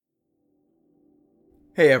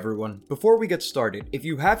Hey everyone, before we get started, if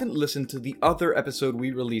you haven't listened to the other episode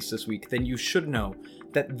we released this week, then you should know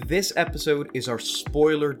that this episode is our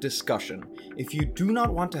spoiler discussion. If you do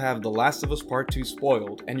not want to have The Last of Us Part 2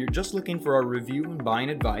 spoiled, and you're just looking for our review and buying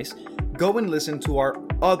advice, go and listen to our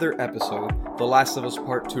other episode, The Last of Us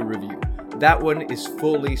Part 2 review. That one is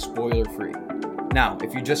fully spoiler-free. Now,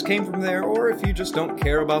 if you just came from there, or if you just don't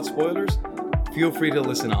care about spoilers, feel free to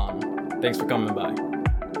listen on. Thanks for coming by.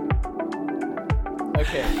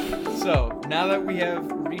 Okay, so now that we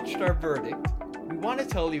have reached our verdict, we want to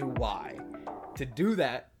tell you why. To do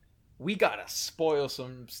that, we gotta spoil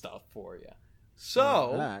some stuff for you.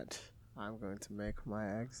 So, that I'm going to make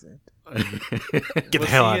my exit. Get the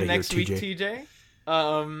hell out of here, next week, TJ.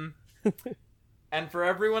 And for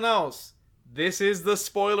everyone else, this is the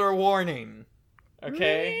spoiler warning.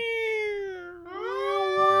 Okay?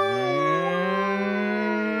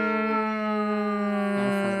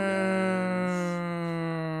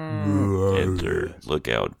 Enter. Look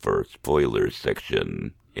out for spoilers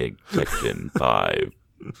section in section 5.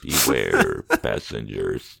 Beware,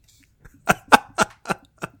 passengers.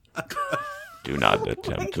 Do not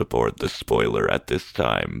attempt to board the spoiler at this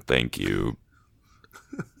time. Thank you.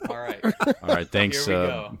 All right. Thanks. Here we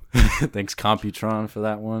go. Thanks, Computron, for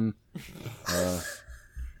that one,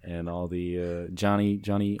 and all the Johnny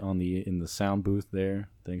in the sound booth there.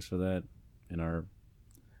 Thanks for that. And our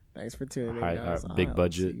Thanks for tuning in, guys. big I'll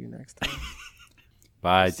budget. See you next time.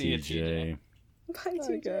 Bye, See you, TJ. Bye,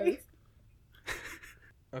 TJ.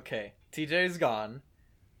 Okay, TJ is gone.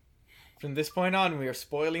 From this point on, we are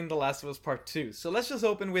spoiling The Last of Us Part 2. So let's just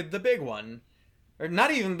open with the big one. Or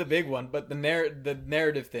not even the big one, but the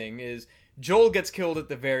narrative thing is Joel gets killed at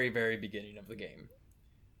the very, very beginning of the game.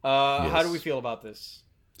 How do we feel about this?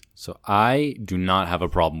 So I do not have a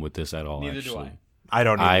problem with this at all. Neither actually. do I. I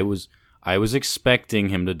don't know. I was expecting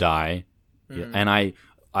him to die, and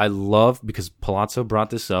I love, because Palazzo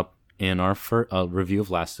brought this up in our review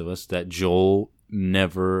of Last of Us, that Joel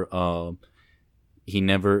never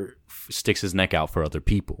sticks his neck out for other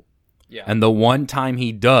people. Yeah. And the one time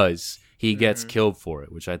he does, he gets killed for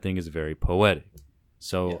it, which I think is very poetic.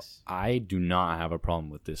 So Yes. I do not have a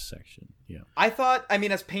problem with this section. Yeah. I thought,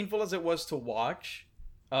 as painful as it was to watch,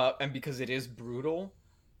 and because it is brutal,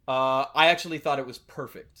 I actually thought it was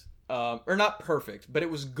perfect. Or not perfect, but it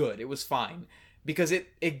was good. It was fine. Because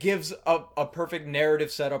it gives a perfect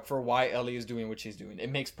narrative setup for why Ellie is doing what she's doing. It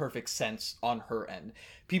makes perfect sense on her end.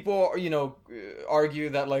 People, argue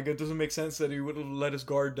that, like, it doesn't make sense that he would let his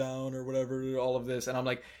guard down or whatever, all of this. And I'm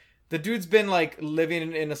like, the dude's been, like,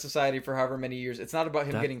 living in a society for however many years. It's not about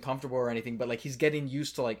him getting comfortable or anything, but, like, he's getting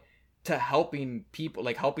used to, like, to helping people,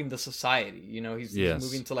 like, helping the society. He's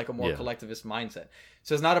moving to, like, a more collectivist mindset.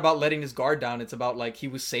 So it's not about letting his guard down. It's about, like, he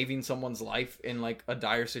was saving someone's life in, like, a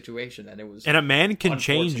dire situation. And it was... And a man can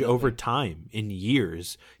change over time, in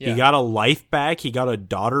years. Yeah. He got a life back. He got a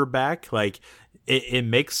daughter back. Like, it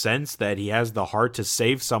makes sense that he has the heart to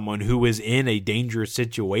save someone who is in a dangerous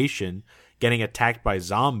situation, getting attacked by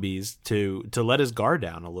zombies, to let his guard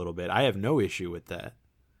down a little bit. I have no issue with that.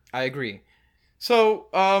 I agree. So,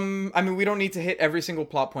 we don't need to hit every single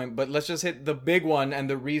plot point, but let's just hit the big one, and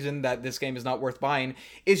the reason that this game is not worth buying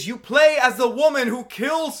is you play as the woman who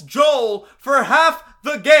kills Joel for half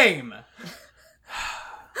the game!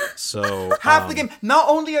 So Half the game. Not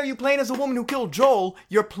only are you playing as a woman who killed Joel,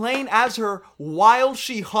 you're playing as her while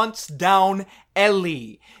she hunts down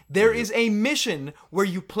Ellie. There is a mission where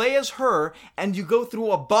you play as her, and you go through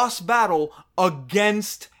a boss battle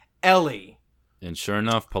against Ellie. And sure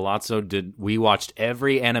enough, Palazzo we watched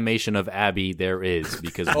every animation of Abby there is,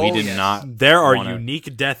 because we did not. There are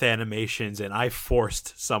unique death animations, and I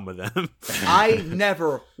forced some of them. I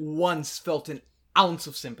never once felt an ounce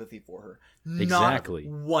of sympathy for her. Exactly.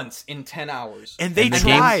 Not once in 10 hours. And they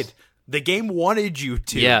tried. The game wanted you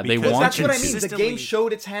to. Yeah, they Because want that's you what to. I mean. The game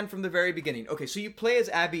showed its hand from the very beginning. Okay, so you play as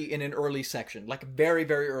Abby in an early section, like very,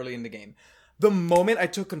 very early in the game. The moment I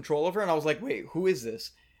took control of her and I was like, wait, who is this?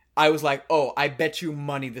 I was like, oh, I bet you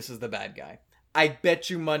money this is the bad guy. I bet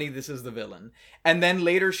you money this is the villain. And then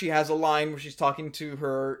later she has a line where she's talking to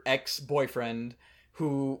her ex-boyfriend,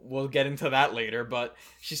 who we'll get into that later, but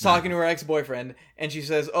she's talking to her ex-boyfriend, and she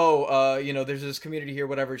says, there's this community here,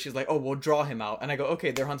 whatever. She's like, oh, we'll draw him out. And I go,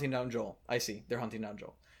 okay, they're hunting down Joel. I see. They're hunting down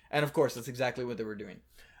Joel. And of course, that's exactly what they were doing.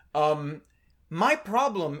 My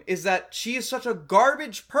problem is that she is such a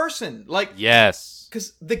garbage person. Like, Yes.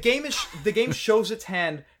 because the game shows its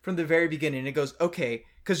hand from the very beginning. It goes, okay,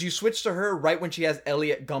 because you switch to her right when she has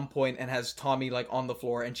Ellie at gunpoint and has Tommy, like, on the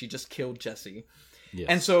floor, and she just killed Jesse. Yes.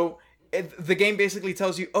 And so the game basically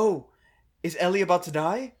tells you, oh, is Ellie about to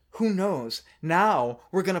die? who knows? Now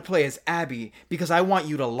we're gonna play as Abby because I want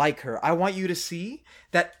you to like her. I want you to see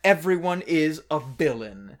that everyone is a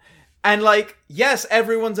villain. And like, yes,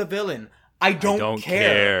 everyone's a villain. I don't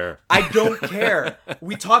care. I don't care.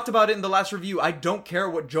 We talked about it in the last review. I don't care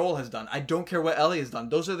what Joel has done. I don't care what Ellie has done.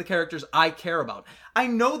 Those are the characters I care about. I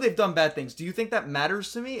know they've done bad things. Do you think that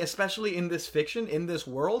matters to me? Especially in this fiction, in this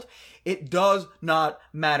world? It does not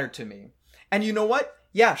matter to me. And you know what?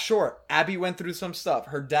 Yeah, sure. Abby went through some stuff.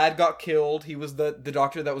 Her dad got killed. He was the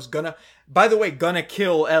doctor that was gonna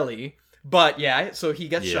kill Ellie. But yeah, so he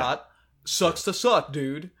gets shot. Sucks to suck,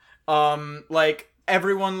 dude. Like,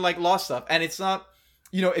 everyone like lost stuff, and it's not,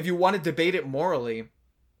 you know, if you want to debate it morally,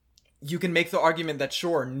 you can make the argument that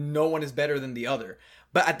sure, no one is better than the other,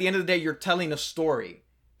 but at the end of the day, you're telling a story,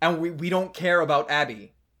 and we don't care about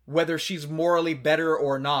Abby, whether she's morally better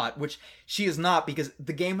or not, which she is not, because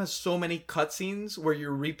the game has so many cutscenes where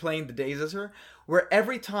you're replaying the days as her, where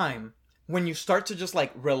every time when you start to just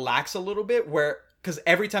like relax a little bit, because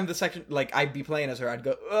every time the section, like, I'd be playing as her, I'd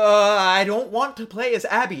go, I don't want to play as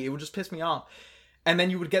Abby, it would just piss me off. And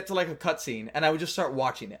then you would get to like a cutscene, and I would just start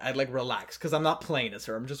watching it. I'd like relax, because I'm not playing as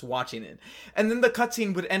her, I'm just watching it. And then the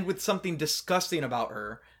cutscene would end with something disgusting about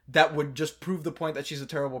her that would just prove the point that she's a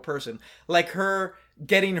terrible person. Like her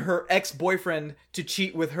getting her ex-boyfriend to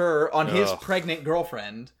cheat with her on his pregnant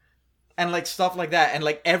girlfriend. And like stuff like that. And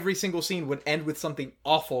like every single scene would end with something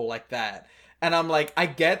awful like that. And I'm like, I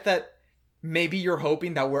get that maybe you're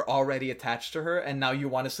hoping that we're already attached to her and now you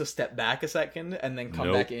want us to step back a second and then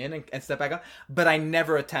come back in and step back up. But I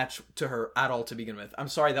never attached to her at all to begin with. I'm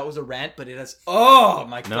sorry, that was a rant, but it has... Oh,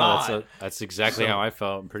 my God. No, that's exactly how I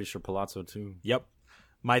felt. I'm pretty sure Palazzo, too. Yep.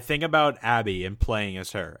 My thing about Abby and playing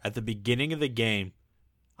as her, at the beginning of the game,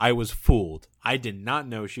 I was fooled. I did not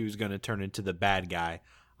know she was going to turn into the bad guy.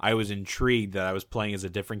 I was intrigued that I was playing as a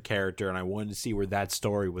different character, and I wanted to see where that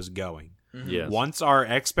story was going. Mm-hmm. Yes. Once our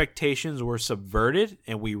expectations were subverted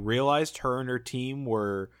and we realized her and her team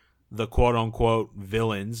were the quote-unquote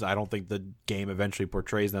villains, I don't think the game eventually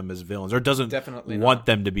portrays them as villains, or doesn't Definitely want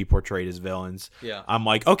them to be portrayed as villains. Yeah. I'm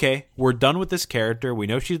like, okay, we're done with this character. We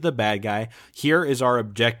know she's the bad guy. Here is our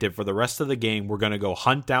objective for the rest of the game. We're going to go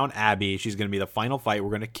hunt down Abby. She's going to be the final fight. We're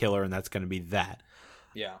going to kill her, and that's going to be that.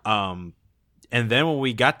 Yeah. And then when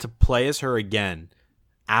we got to play as her again,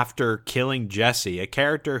 after killing Jesse, a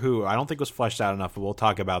character who I don't think was fleshed out enough, but we'll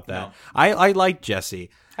talk about that. No. I like Jesse.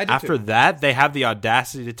 After that, they have the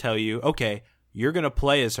audacity to tell you, okay, you're going to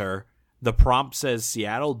play as her. The prompt says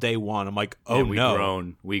Seattle day 1. I'm like, oh,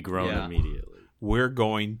 no. We groaned immediately. We're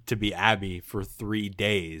going to be Abby for 3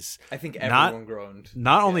 days. I think everyone groaned.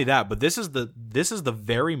 Not only that, but this is the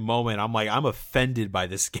very moment I'm like, I'm offended by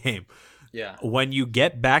this game. Yeah. When you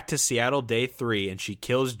get back to Seattle day 3 and she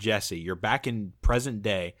kills Jesse, you're back in present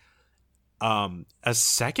day. A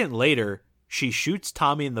second later, she shoots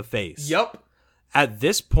Tommy in the face. Yep. At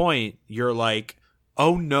this point, you're like,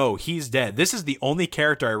 oh no, he's dead. This is the only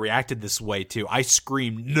character I reacted this way to. I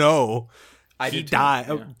screamed, no. He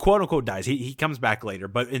died, quote unquote dies. He comes back later.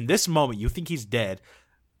 But in this moment, you think he's dead.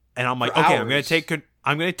 And I'm like, okay, I'm going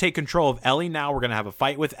to take control of Ellie now. We're going to have a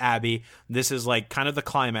fight with Abby. This is like kind of the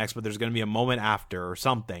climax, but there's going to be a moment after or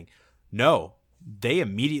something. No, they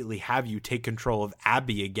immediately have you take control of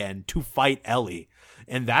Abby again to fight Ellie.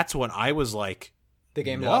 And that's when I was like, the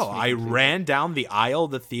game no, lost me. I ran down the aisle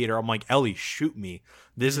of the theater. I'm like, Ellie, shoot me.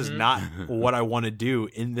 This is not what I want to do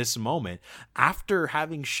in this moment. After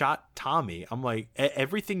having shot Tommy, I'm like,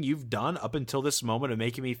 everything you've done up until this moment of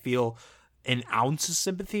making me feel an ounce of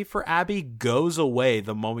sympathy for Abby goes away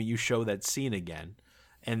the moment you show that scene again.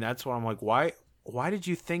 And that's why I'm like, why did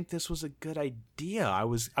you think this was a good idea? I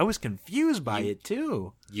was confused by it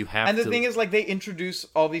too. The thing is, like, they introduce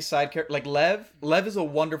all these side characters. Like Lev is a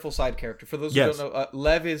wonderful side character. For those who don't know,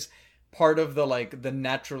 Lev is part of the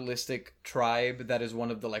naturalistic tribe that is one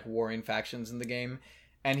of the like warring factions in the game.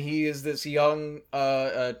 And he is this young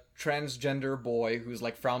transgender boy who's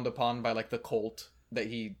like frowned upon by like the cult that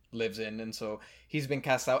he lives in, and so he's been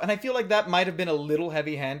cast out. And I feel like that might have been a little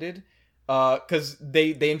heavy-handed, because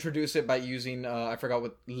they introduce it by using I forgot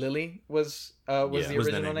what Lily was the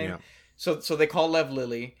original name. Yeah. So they call Lev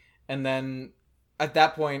Lily, and then at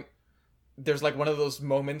that point there's like one of those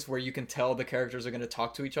moments where you can tell the characters are going to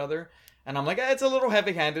talk to each other, and I'm like, it's a little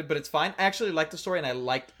heavy-handed, but it's fine. I actually like the story, and I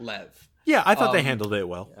liked Lev. Yeah, I thought they handled it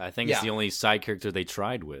well. I think it's the only side character they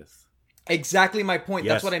tried with. Exactly my point.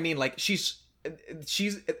 Yes. That's what I mean. Like she's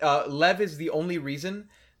Lev is the only reason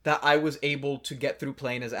that I was able to get through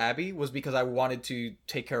playing as Abby was because I wanted to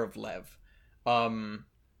take care of Lev.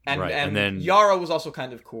 And, Right, and and then- Yara was also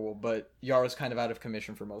kind of cool, but Yara's kind of out of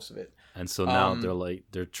commission for most of it. And so now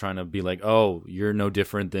they're trying to be like, oh, you're no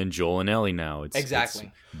different than Joel and Ellie now.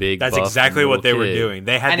 Exactly. It's big. That's buff exactly and what they little were kid. doing.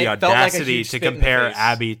 They had And the it felt like a audacity huge to spit in the compare face.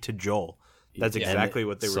 Abby to Joel. That's Yeah, exactly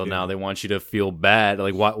what they were so doing. now they want you to feel bad.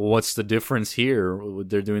 Like, what's the difference here?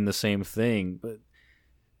 They're doing the same thing, but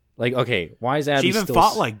like, okay, why is Abby? She even still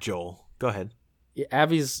fought like Joel. Go ahead. Yeah,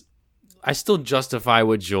 Abby's. I still justify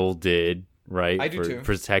what Joel did, right? I do for too.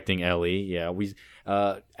 protecting Ellie. Yeah,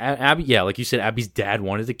 Abby. Yeah, like you said, Abby's dad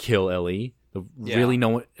wanted to kill Ellie. Yeah.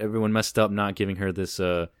 Really, everyone messed up not giving her this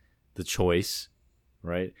the choice,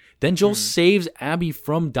 right? Then Joel saves Abby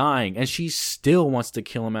from dying, and she still wants to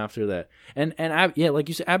kill him after that. And Abby, yeah, like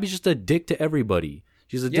you said, Abby's just a dick to everybody.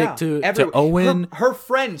 She's a dick to Owen. Her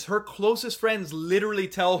friends, her closest friends, literally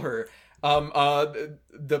tell her. The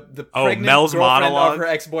pregnant Mel's girlfriend monologue? of her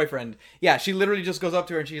ex-boyfriend. Yeah, she literally just goes up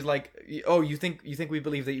to her and she's like, "Oh, you think we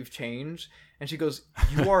believe that you've changed?" And she goes,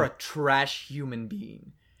 "You are a trash human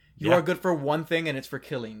being. You Yeah. are good for one thing, and it's for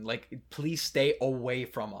killing. Like, please stay away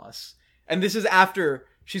from us." And this is after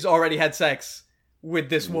she's already had sex with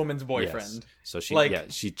this woman's boyfriend. Yes. So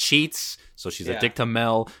she cheats. So she's Yeah. a dick to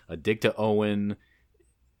Mel, a dick to Owen.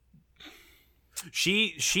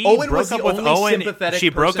 She Owen broke was up the with only Owen. sympathetic She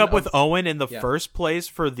broke person up with of- Owen in the Yeah. first place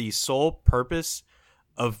for the sole purpose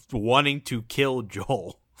of wanting to kill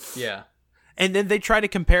Joel. Yeah. And then they try to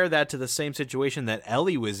compare that to the same situation that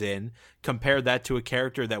Ellie was in, compare that to a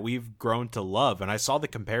character that we've grown to love. And I saw the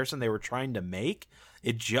comparison they were trying to make.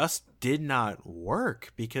 It just did not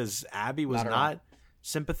work because Abby was Not at all. not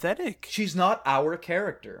sympathetic. She's not our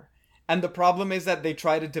character. And the problem is that they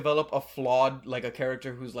try to develop a flawed, like a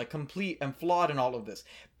character who's like complete and flawed and all of this.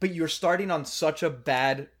 But you're starting on such a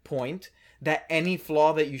bad point that any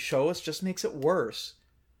flaw that you show us just makes it worse.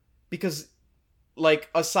 Because, like,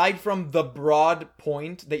 aside from the broad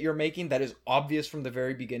point that you're making that is obvious from the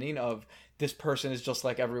very beginning of this person is just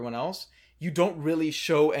like everyone else, you don't really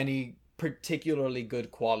show any particularly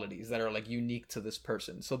good qualities that are like unique to this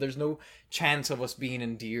person. So there's no chance of us being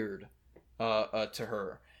endeared to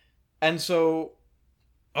her. And so,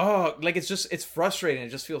 like, it's frustrating. It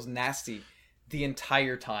just feels nasty the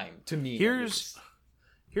entire time to me. at least.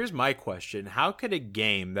 Here's my question. How could a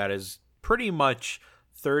game that is pretty much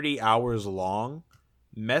 30 hours long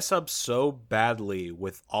mess up so badly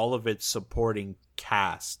with all of its supporting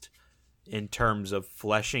cast in terms of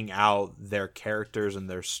fleshing out their characters and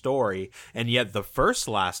their story, and yet the first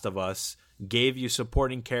Last of Us gave you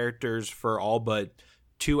supporting characters for all but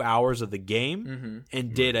 2 hours of the game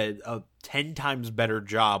and did a 10 times better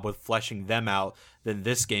job with fleshing them out than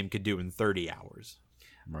this game could do in 30 hours.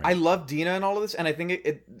 Right. I love Dina and all of this, and I think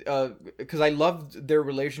because I loved their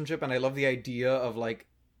relationship, and I love the idea of like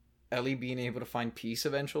Ellie being able to find peace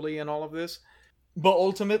eventually in all of this. But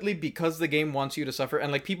ultimately, because the game wants you to suffer,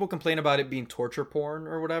 and like people complain about it being torture porn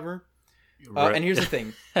or whatever. Right. And here's the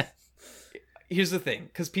thing. Here's the thing,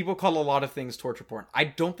 because people call a lot of things torture porn. I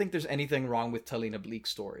don't think there's anything wrong with telling a bleak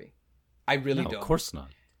story. I really No, don't. of course not.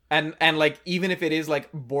 And like, even if it is like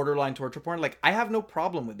borderline torture porn, like I have no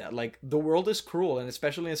problem with that. Like, the world is cruel, and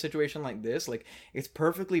especially in a situation like this, like it's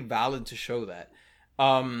perfectly valid to show that.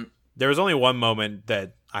 There was only one moment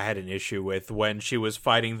that I had an issue with when she was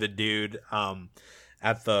fighting the dude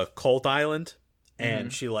at the Colt Island,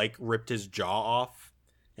 and she like ripped his jaw off,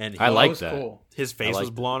 and I like was that. cool. his face I was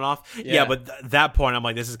like blown off. Yeah. Yeah, but that point, I'm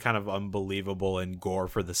like, this is kind of unbelievable and gore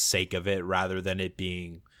for the sake of it, rather than it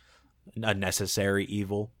being a necessary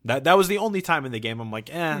evil. That was the only time in the game I'm like,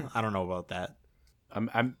 I don't know about that.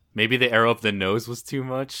 I'm maybe the arrow up the nose was too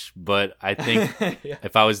much, but I think Yeah.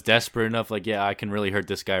 if I was desperate enough, like, yeah, I can really hurt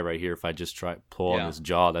this guy right here if I just try pull on Yeah. his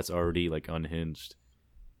jaw that's already like unhinged.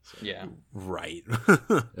 Yeah. Right.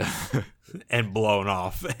 And blown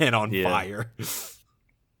off and on Yeah. fire.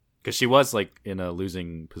 Because she was like in a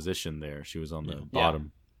losing position there. She was on the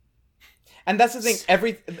bottom. And that's the thing.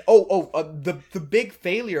 The big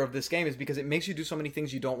failure of this game is because it makes you do so many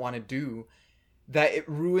things you don't want to do that it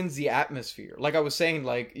ruins the atmosphere. Like I was saying,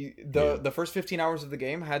 like the first 15 hours of the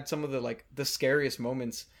game had some of the scariest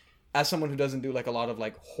moments. As someone who doesn't do like a lot of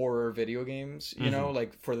like horror video games, you know,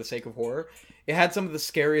 like for the sake of horror, it had some of the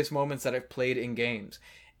scariest moments that I've played in games.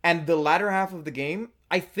 And the latter half of the game,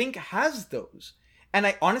 I think, has those. And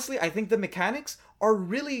I think the mechanics are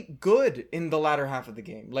really good in the latter half of the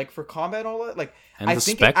game. Like for combat, all that, like And I the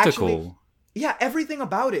think spectacle. It actually, yeah, everything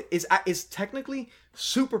about it is technically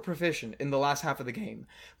super proficient in the last half of the game.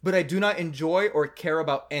 But I do not enjoy or care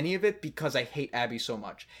about any of it because I hate Abby so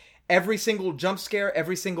much. Every single jump scare,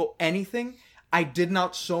 every single anything, I did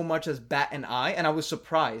not so much as bat an eye, and I was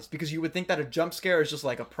surprised because you would think that a jump scare is just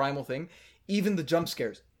like a primal thing. Even the jump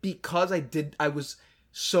scares because I was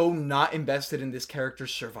so not invested in this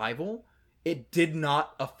character's survival, it did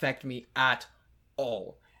not affect me at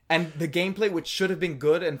all. And the gameplay, which should have been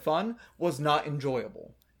good and fun, was not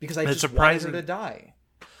enjoyable because I just wanted her to die.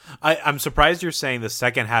 I'm surprised you're saying the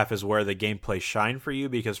second half is where the gameplay shined for you,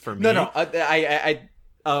 because for me, I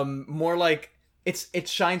more like it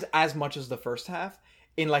shines as much as the first half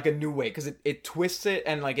in like a new way, because it twists it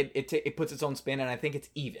and like it puts its own spin, and I think it's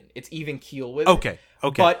even keel with okay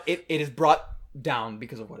but it is brought down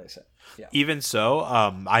because of what I said. Yeah. Even so,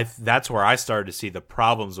 that's where I started to see the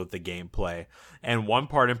problems with the gameplay. And one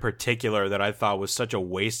part in particular that I thought was such a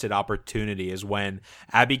wasted opportunity is when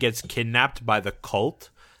Abby gets kidnapped by the cult,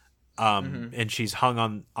 and she's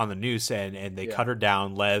hung on the noose, and they cut her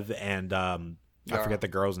down. Lev and I forget the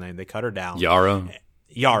girl's name. They cut her down.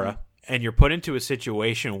 Yara. And you're put into a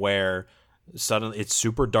situation where suddenly it's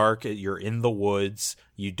super dark. You're in the woods.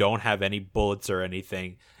 You don't have any bullets or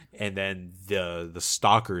anything. And then the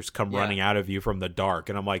stalkers come running out of you from the dark.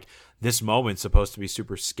 And I'm like, this moment's supposed to be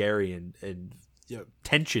super scary and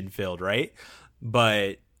tension filled, right?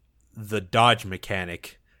 But the dodge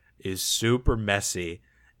mechanic is super messy.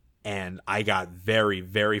 And I got very,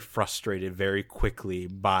 very frustrated very quickly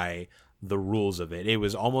by the rules of it. It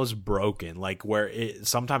was almost broken, like where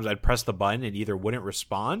sometimes I'd press the button and either wouldn't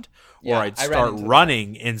respond or I'd start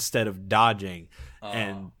running instead of dodging.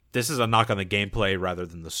 And this is a knock on the gameplay rather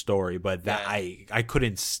than the story, but that I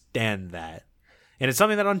couldn't stand that. And it's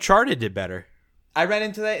something that Uncharted did better. I ran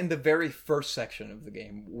into that in the very first section of the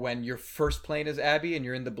game when you're first playing as Abby and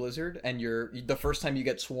you're in the blizzard and you're the first time you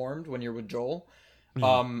get swarmed when you're with Joel.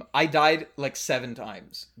 I died like 7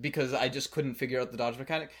 times because I just couldn't figure out the dodge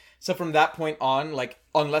mechanic. So from that point on, like,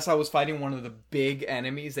 unless I was fighting one of the big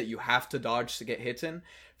enemies that you have to dodge to get hits in,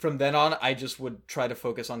 from then on, I just would try to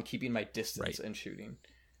focus on keeping my distance and shooting.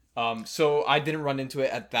 So I didn't run into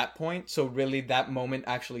it at that point. So really that moment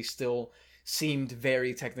actually still seemed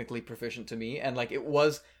very technically proficient to me. And like, it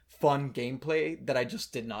was fun gameplay that I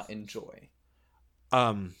just did not enjoy.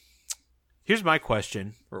 Here's my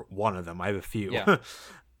question, or one of them. I have a few. Yeah.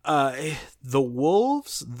 The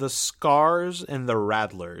wolves, the scars, and the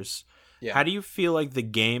rattlers. Yeah. How do you feel like the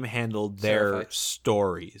game handled their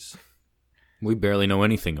stories? We barely know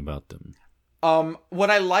anything about them. What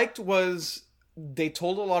I liked was they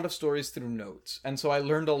told a lot of stories through notes, and so I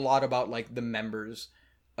learned a lot about like the members,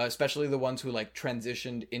 especially the ones who like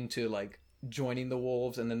transitioned into like joining the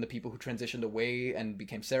wolves, and then the people who transitioned away and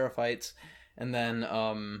became Seraphites, and then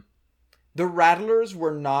the rattlers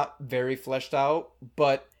were not very fleshed out,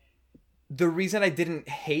 but the reason I didn't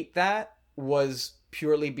hate that was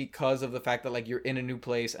purely because of the fact that like you're in a new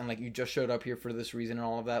place and like you just showed up here for this reason and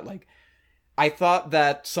all of that. Like, I thought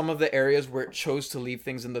that some of the areas where it chose to leave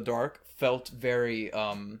things in the dark felt very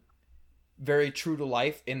very true to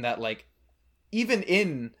life, in that like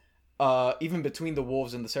even between the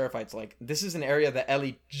wolves and the Seraphites, like this is an area that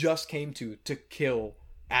Ellie just came to kill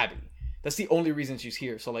Abby. That's the only reason she's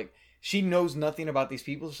here. So like, she knows nothing about these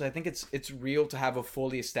people, so I think it's real to have a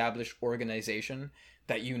fully established organization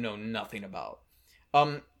that you know nothing about.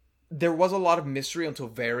 There was a lot of mystery until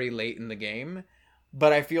very late in the game,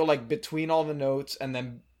 but I feel like between all the notes and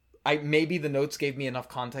then maybe the notes gave me enough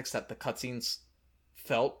context that the cutscenes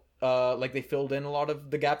felt like they filled in a lot of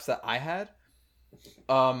the gaps that I had.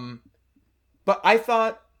 But I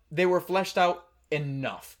thought they were fleshed out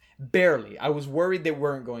enough. Barely. I was worried they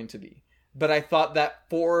weren't going to be. But I thought that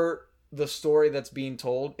for the story that's being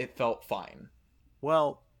told, it felt fine.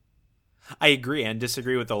 Well, I agree and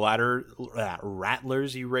disagree with the latter.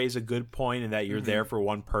 Rattlers, you raise a good point in that you're there for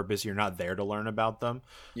one purpose. You're not there to learn about them.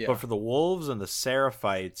 Yeah. But for the wolves and the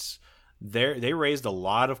Seraphites, they raised a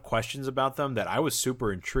lot of questions about them that I was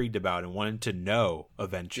super intrigued about and wanted to know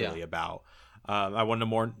eventually about. I wanted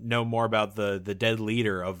to know more about the dead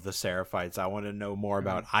leader of the Seraphites. I wanted to know more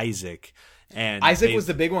about Isaac. And Isaac was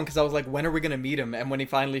the big one because I was like, when are we going to meet him? And when he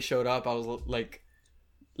finally showed up, I was like,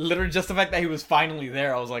 literally just the fact that he was finally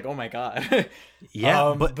there, I was like, oh my god.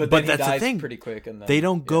 Yeah, but then that's the thing. Pretty quick, and then, they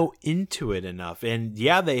don't go into it enough. And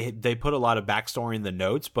yeah, they put a lot of backstory in the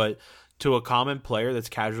notes, but to a common player that's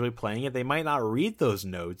casually playing it, they might not read those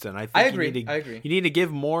notes. And I think I agree. You need to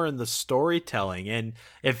give more in the storytelling. And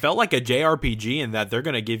it felt like a JRPG in that they're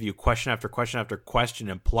going to give you question after question after question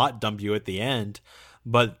and plot dump you at the end,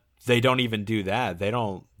 but they don't even do that. They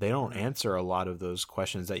don't answer a lot of those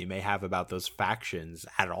questions that you may have about those factions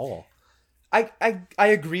at all. I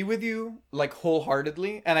agree with you like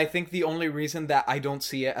wholeheartedly, and I think the only reason that I don't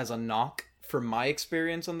see it as a knock from my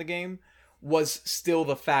experience on the game was still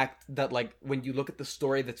the fact that like when you look at the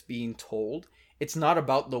story that's being told, it's not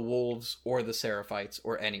about the wolves or the Seraphites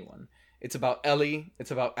or anyone. It's about Ellie.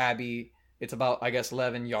 It's about Abby. It's about, I guess,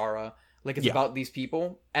 Lev and Yara. Like, it's about these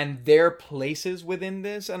people. And their places within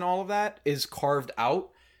this and all of that is carved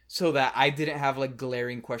out so that I didn't have, like,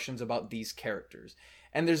 glaring questions about these characters.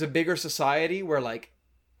 And there's a bigger society where, like,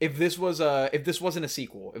 if this wasn't a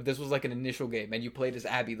sequel, if this was, like, an initial game and you played as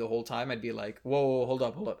Abby the whole time, I'd be like, whoa, hold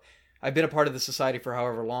up. I've been a part of the society for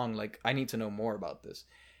however long. Like, I need to know more about this.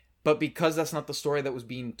 But because that's not the story that was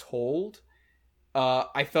being told,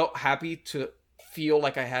 I felt happy to feel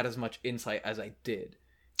like I had as much insight as I did.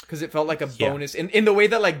 Because it felt like a bonus in the way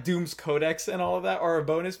that, like, Doom's Codex and all of that are a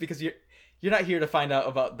bonus, because you're not here to find out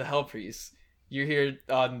about the Hell Priest. You're here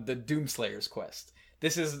on the Doom Slayer's quest.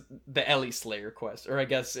 This is the Ellie Slayer quest, or I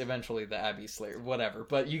guess eventually the Abby Slayer, whatever.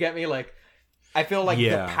 But you get me? Like, I feel like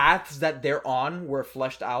the paths that they're on were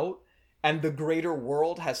fleshed out, and the greater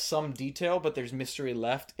world has some detail, but there's mystery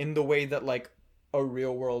left in the way that, like, a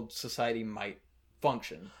real world society might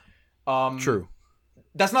function. True.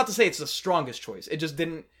 That's not to say it's the strongest choice. It just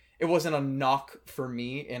didn't. It wasn't a knock for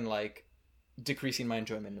me in, like, decreasing my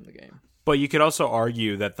enjoyment in the game. But you could also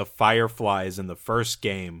argue that the Fireflies in the first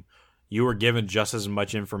game, you were given just as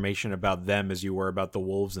much information about them as you were about the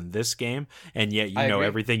Wolves in this game, and yet I know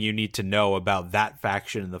everything you need to know about that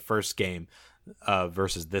faction in the first game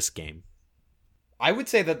versus this game. I would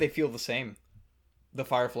say that they feel the same, the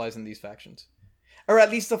Fireflies in these factions. Or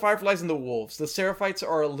at least the Fireflies and the Wolves. The Seraphites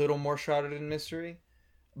are a little more shrouded in mystery,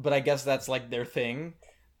 but I guess that's, like, their thing.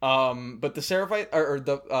 But the Seraphite or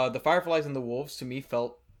the Fireflies and the Wolves, to me,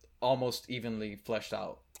 felt almost evenly fleshed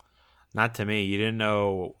out. Not to me. You didn't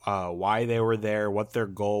know why they were there, what their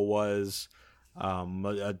goal was,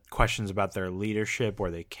 questions about their leadership,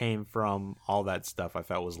 where they came from, all that stuff I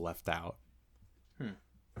felt was left out.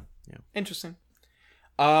 Yeah. Interesting.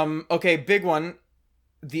 Okay, big one.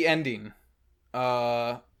 The ending.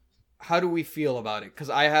 How do we feel about it? Because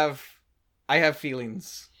I have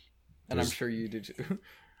feelings, and I'm sure you do too.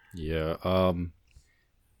 Yeah.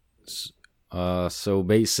 So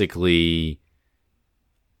basically,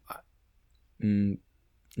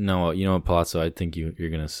 no, you know what, Palazzo? I think you're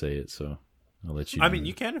gonna say it, so I'll let you. I mean,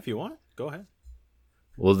 you can if you want. Go ahead.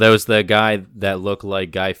 Well, there was the guy that looked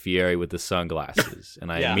like Guy Fieri with the sunglasses,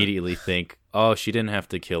 and I immediately think, oh, she didn't have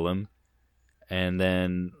to kill him. And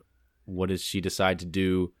then, what does she decide to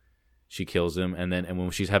do? She kills him, and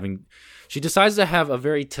when she decides to have a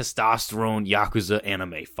very testosterone Yakuza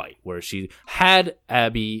anime fight where she had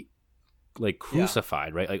Abby, like,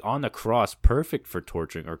 crucified, right, like on the cross, perfect for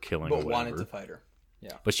torturing or killing, but or whatever. Wanted to fight her.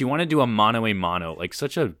 Yeah, but she wanted to do a mano a mano, like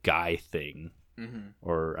such a guy thing,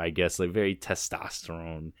 or I guess like very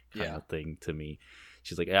testosterone kind of thing to me.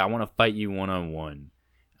 She's like, I want to fight you 1-on-1,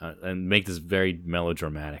 and make this very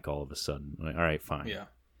melodramatic all of a sudden. I'm like, all right, fine. Yeah,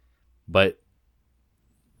 but.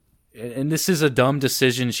 And this is a dumb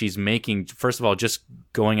decision she's making. First of all, just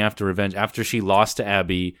going after revenge. After she lost to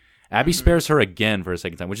Abby, Abby spares her again for a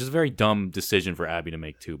second time, which is a very dumb decision for Abby to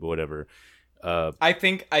make too, but whatever. I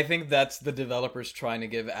think that's the developers trying to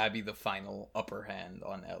give Abby the final upper hand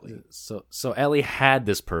on Ellie. So Ellie had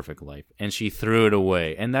this perfect life, and she threw it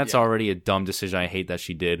away. And that's already a dumb decision. I hate that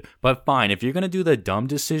she did. But fine, if you're going to do the dumb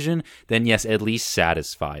decision, then yes, at least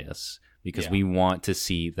satisfy us. Because we want to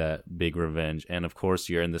see that big revenge. And of course,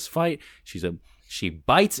 you're in this fight. She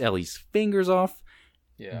bites Ellie's fingers off.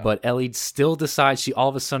 Yeah. But Ellie still decides, she all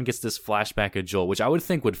of a sudden gets this flashback of Joel, which I would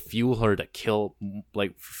think would fuel her to kill,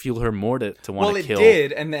 like fuel her more to want to kill. Well, it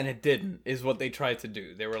did, and then it didn't, is what they tried to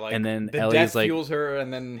do. They were like, and then the Ellie's death like, fuels her,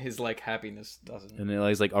 and then his, like, happiness doesn't. And then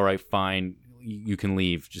Ellie's like, all right, fine, you can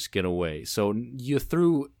leave, just get away. So you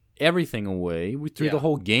threw everything away. We threw the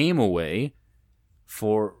whole game away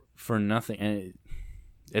for nothing, and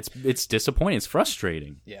it's disappointing. It's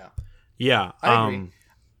frustrating. Yeah. I agree.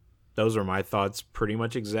 Those are my thoughts, pretty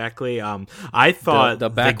much exactly. I thought the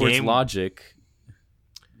backwards logic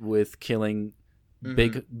with killing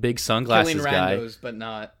big sunglasses killing guy, randos, but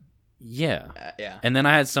not. Yeah. Yeah. And then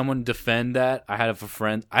I had someone defend that. I have a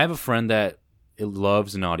friend that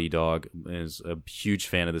loves Naughty Dog, is a huge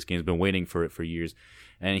fan of this game. Has been waiting for it for years,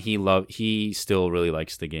 and he still really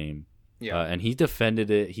likes the game. Yeah, and he defended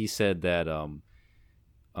it. He said that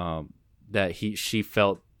she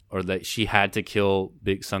felt, or that she had to kill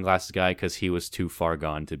Big Sunglasses Guy because he was too far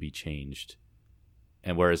gone to be changed,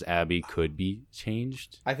 and whereas Abby could be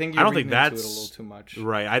changed. I don't think that's a little too much.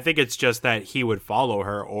 Right. I think it's just that he would follow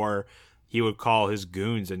her, or he would call his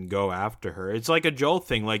goons and go after her. It's like a Joel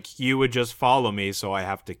thing. Like, you would just follow me, so I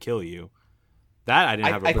have to kill you. That I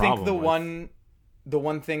didn't have a problem with. The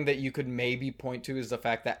one thing that you could maybe point to is the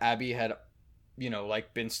fact that Abby had,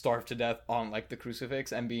 like, been starved to death on, like, the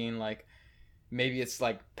crucifix, and being like, maybe it's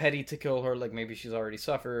like petty to kill her, like maybe she's already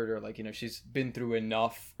suffered, or like, you know, she's been through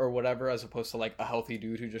enough or whatever, as opposed to like a healthy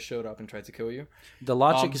dude who just showed up and tried to kill you. The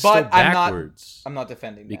logic is but still backwards. I'm not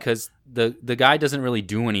defending that. Because the guy doesn't really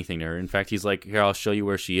do anything to her. In fact, he's like, here, I'll show you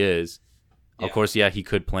where she is. Yeah. Of course, yeah, he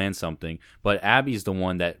could plan something, but Abby's the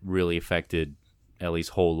one that really affected Ellie's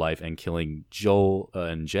whole life, and killing Joel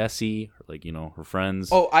and Jesse, like, you know, her friends.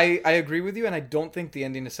 Oh, I agree with you, and I don't think the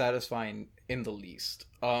ending is satisfying in the least.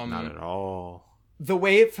 Not at all. The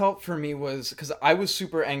way it felt for me was, because I was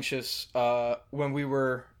super anxious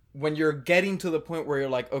when you're getting to the point where you're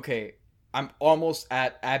like, okay, I'm almost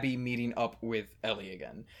at Abby meeting up with Ellie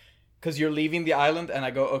again. Because you're leaving the island, and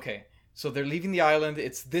I go, okay, so they're leaving the island,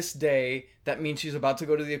 it's this day, that means she's about to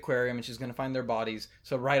go to the aquarium, and she's going to find their bodies,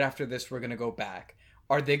 so right after this, we're going to go back.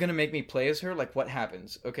 Are they going to make me play as her? Like, what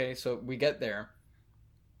happens? Okay, so we get there.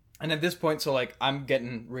 And at this point, so, like, I'm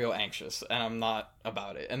getting real anxious, and I'm not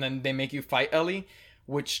about it. And then they make you fight Ellie,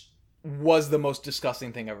 which was the most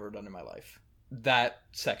disgusting thing I've ever done in my life. That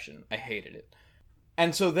section. I hated it.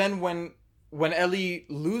 And so then when Ellie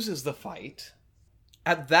loses the fight,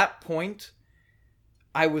 at that point,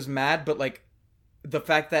 I was mad, but, like, the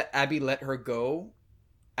fact that Abby let her go,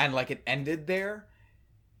 and, like, it ended there,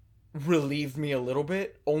 relieved me a little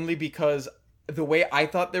bit, only because the way I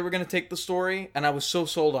thought they were going to take the story, and I was so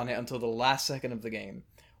sold on it until the last second of the game,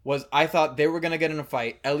 was I thought they were going to get in a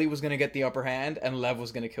fight, Ellie was going to get the upper hand, and Lev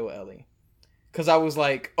was going to kill Ellie. Because I was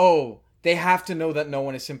like, oh, they have to know that no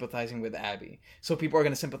one is sympathizing with Abby, so people are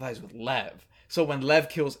going to sympathize with Lev. So when Lev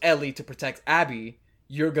kills Ellie to protect Abby,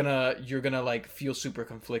 you're gonna like feel super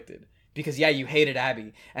conflicted. Because yeah, you hated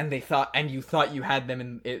Abby, and you thought you had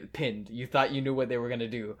them pinned. You thought you knew what they were gonna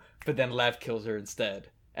do, but then Lev kills her instead,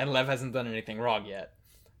 and Lev hasn't done anything wrong yet.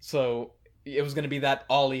 So it was gonna be that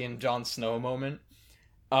Ollie and Jon Snow moment.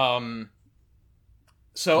 So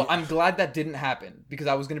I'm glad that didn't happen, because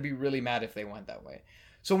I was gonna be really mad if they went that way.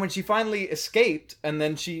 So when she finally escaped, and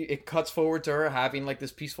then it cuts forward to her having like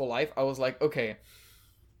this peaceful life, I was like, okay,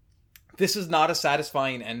 this is not a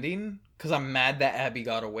satisfying ending, because I'm mad that Abby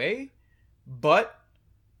got away. But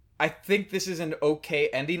I think this is an okay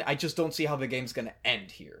ending. I just don't see how the game's gonna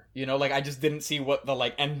end here. You know, like, I just didn't see what the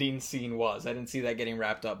like ending scene was. I didn't see that getting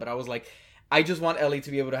wrapped up. But I was like, I just want Ellie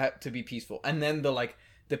to be able to be peaceful. And then the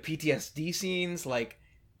PTSD scenes, like,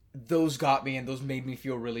 those got me, and those made me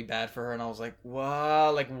feel really bad for her. And I was like,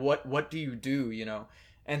 wow, like, what do you do, you know?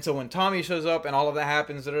 And so when Tommy shows up and all of that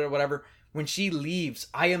happens, whatever, when she leaves,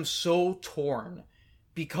 I am so torn,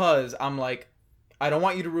 because I'm like, I don't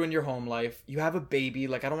want you to ruin your home life. You have a baby.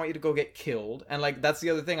 Like, I don't want you to go get killed. And, like, that's the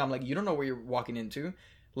other thing. I'm like, you don't know where you're walking into.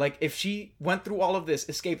 Like, if she went through all of this,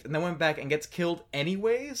 escaped, and then went back and gets killed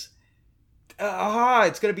anyways,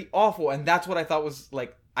 it's going to be awful. And that's what I thought was,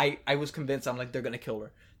 like, I was convinced. I'm like, they're going to kill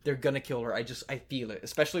her. They're going to kill her. I feel it.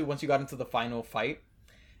 Especially once you got into the final fight.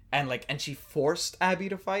 And she forced Abby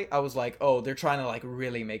to fight. I was like, oh, they're trying to, like,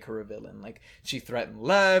 really make her a villain. Like, she threatened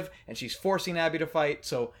Lev, and she's forcing Abby to fight.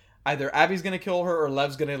 So either Abby's gonna kill her, or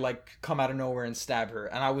Lev's gonna, like, come out of nowhere and stab her.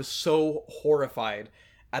 And I was so horrified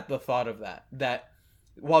at the thought of that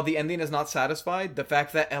while the ending is not satisfied, the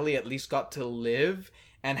fact that Ellie at least got to live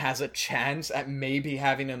and has a chance at maybe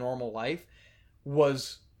having a normal life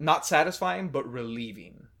was not satisfying, but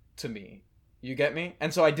relieving to me. You get me?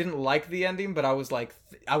 And so I didn't like the ending, but I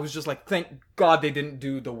was just like, thank God they didn't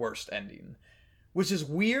do the worst ending. Which is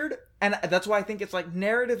weird, and that's why I think it's like,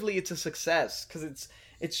 narratively it's a success, because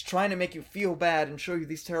it's trying to make you feel bad and show you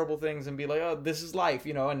these terrible things and be like, oh, this is life,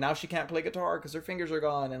 you know, and now she can't play guitar because her fingers are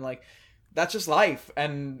gone, and like, that's just life.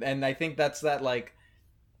 And I think that's that, like,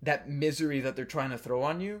 that misery that they're trying to throw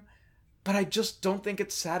on you. But I just don't think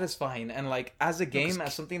it's satisfying. And, like, as a game,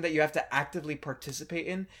 as something that you have to actively participate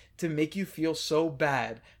in to make you feel so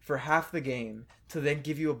bad for half the game, to then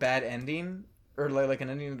give you a bad ending, or like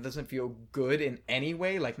an ending that doesn't feel good in any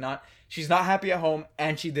way, like, she's not happy at home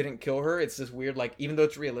and she didn't kill her. It's this weird, like, even though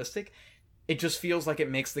it's realistic, it just feels like it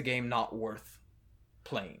makes the game not worth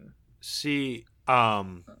playing. See,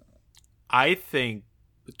 I think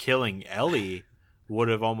killing Ellie would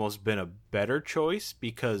have almost been a better choice,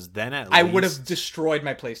 because then at least I would have destroyed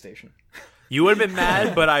my PlayStation. You would have been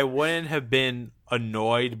mad, but I wouldn't have been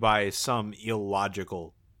annoyed by some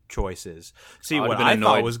illogical choices. See, what I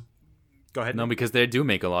thought was... Go ahead. No, because they do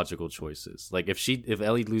make illogical choices. Like, if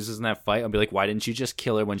Ellie loses in that fight, I'll be like, why didn't you just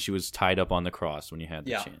kill her when she was tied up on the cross when you had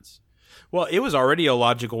the chance? Well, it was already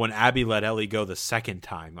illogical when Abby let Ellie go the second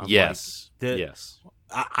time. Yes. Yes.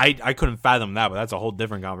 I couldn't fathom that, but that's a whole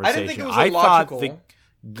different conversation. I didn't think it was illogical,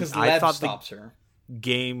 because Lev stops her.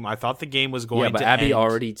 I thought the game was going to but Abby end.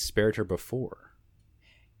 already spared her before.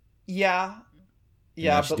 Yeah,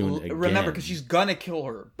 Yeah, now she's but doing it remember, again. because she's gonna kill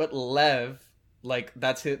her. But Lev, like,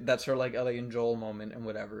 that's her, like, Ellie and Joel moment and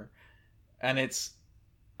whatever. And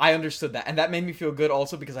I understood that. And that made me feel good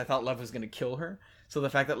also because I thought Lev was gonna kill her. So the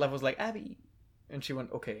fact that Lev was like, Abby. And she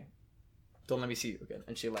went, okay, don't let me see you again.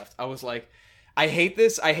 And she left. I was like, I hate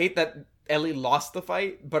this. I hate that Ellie lost the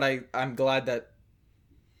fight, but I'm glad that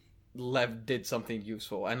Lev did something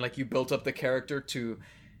useful. And, like, you built up the character to...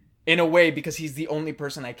 In a way, because he's the only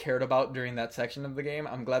person I cared about during that section of the game,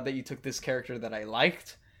 I'm glad that you took this character that I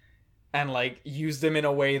liked and, like, used him in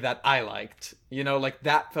a way that I liked. You know, like,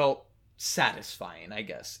 that felt satisfying, I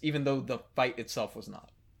guess, even though the fight itself was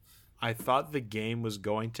not. I thought the game was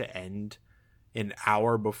going to end an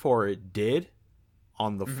hour before it did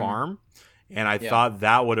on the farm, and I thought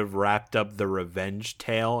that would have wrapped up the revenge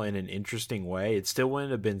tale in an interesting way. It still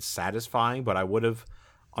wouldn't have been satisfying, but I would have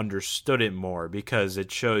understood it more because it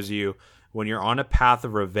shows you when you're on a path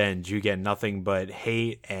of revenge, you get nothing but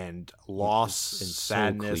hate and loss and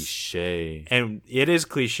sadness. So cliche. And it is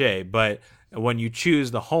cliche, but when you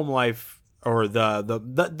choose the home life or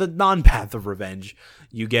the non-path of revenge,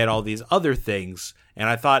 you get all these other things. And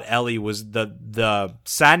I thought Ellie was the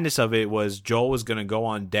sadness of it was Joel was going to go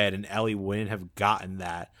on dead and Ellie wouldn't have gotten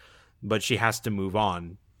that, but she has to move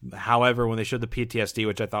on. However, when they showed the PTSD,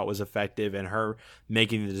 which I thought was effective, and her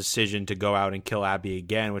making the decision to go out and kill Abby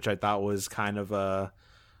again, which I thought was kind of a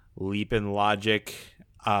leap in logic.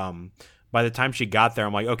 By the time she got there,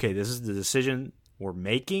 I'm like, okay, this is the decision we're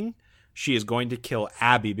making. She is going to kill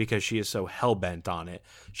Abby because she is so hell-bent on it.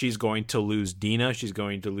 She's going to lose Dina. She's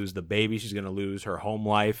going to lose the baby. She's going to lose her home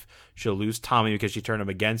life. She'll lose Tommy because she turned him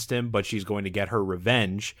against him, but she's going to get her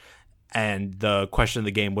revenge. And the question of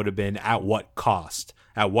the game would have been, at what cost?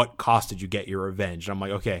 At what cost did you get your revenge? And I'm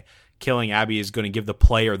like, okay, killing Abby is going to give the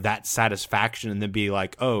player that satisfaction and then be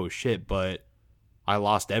like, oh, shit, but I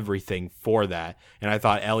lost everything for that. And I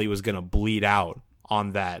thought Ellie was going to bleed out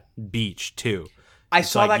on that beach, too. I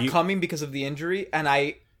saw that coming because of the injury, and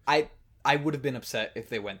I would have been upset if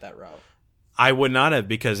they went that route. I would not have,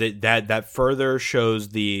 because that further shows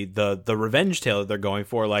the revenge tale that they're going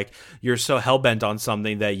for. Like, you're so hell-bent on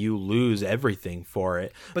something that you lose everything for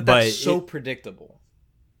it. But that's so predictable.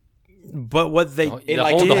 But what they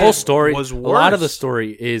the whole story was worse. A lot of the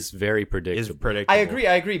story is very predictable. I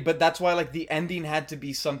agree, but that's why, like, the ending had to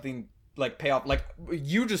be something, like, pay off. Like,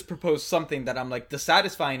 you just proposed something that I'm like, the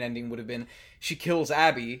satisfying ending would have been she kills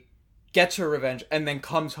Abby, gets her revenge, and then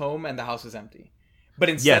comes home and the house is empty. But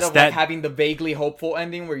instead of like having the vaguely hopeful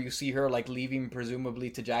ending where you see her, like, leaving presumably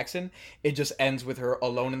to Jackson, it just ends with her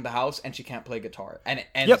alone in the house and she can't play guitar, and it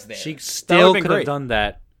ends there. She still could have done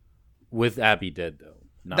that with Abby dead, though.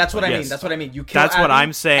 That's what I mean. That's what I mean. You kill That's Abby, what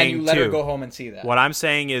I'm saying, and you let too. her go home and see that. What I'm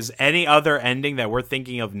saying is any other ending that we're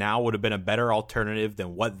thinking of now would have been a better alternative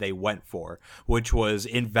than what they went for, which was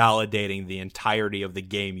invalidating the entirety of the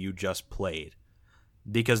game you just played.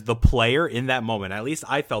 Because the player in that moment, at least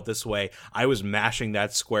I felt this way, I was mashing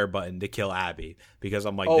that square button to kill Abby. Because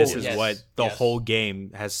I'm like, this is what the whole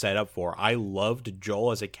game has set up for. I loved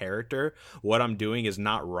Joel as a character. What I'm doing is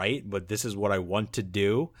not right, but this is what I want to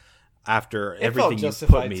do. After everything you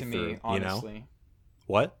put me through, honestly. You know?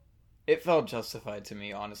 What? It felt justified to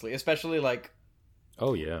me, honestly. Especially, like...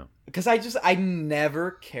 Oh, yeah. Because I never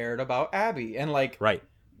cared about Abby. And, like... Right.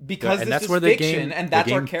 Because this is fiction, and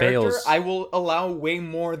that's our character, I will allow way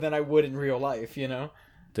more than I would in real life, you know?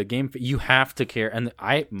 The game... You have to care. And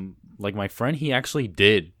like, my friend, he actually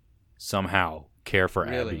did somehow care for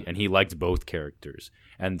Abby. And he liked both characters.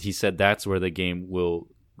 And he said that's where the game will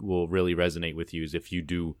really resonate with you, is if you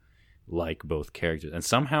do... like both characters, and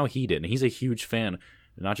somehow he did, and he's a huge fan,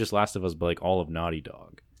 not just Last of Us, but like all of Naughty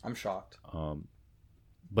Dog. I'm shocked.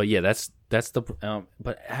 But yeah, that's the.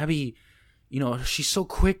 But Abby, you know, she's so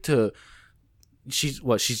quick to. She's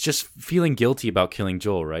just feeling guilty about killing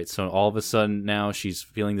Joel, right? So all of a sudden now she's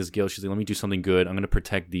feeling this guilt. She's like, let me do something good. I'm gonna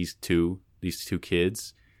protect these two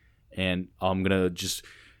kids, and I'm gonna just,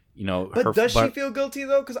 you know. But does she feel guilty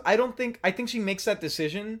though? Because I think she makes that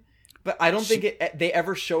decision. But I don't think they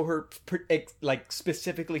ever show her like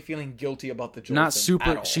specifically feeling guilty about the Joel Not thing super.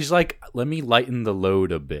 at all. She's like, let me lighten the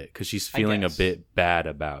load a bit because she's feeling a bit bad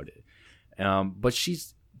about it.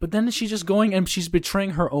 But then she's just going and she's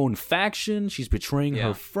betraying her own faction. She's betraying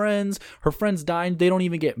her friends. Her friends die. They don't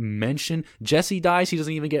even get mentioned. Jesse dies. He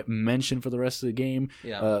doesn't even get mentioned for the rest of the game.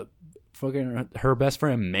 Yeah. Fucking her best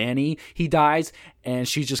friend Manny, he dies, and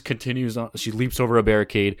she just continues on. She leaps over a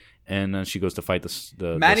barricade, and then she goes to fight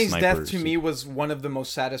the Manny's the death to me was one of the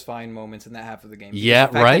most satisfying moments in that half of the game. Yeah,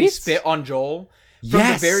 the fact right. That he spit on Joel, From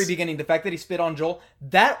Yes! the very beginning, the fact that he spit on Joel,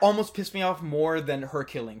 that almost pissed me off more than her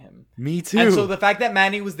killing him. Me too. And so the fact that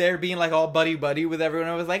Manny was there being like all buddy with everyone,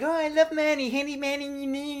 I was like, oh, I love Manny, Handy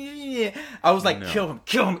Manny. I was like, kill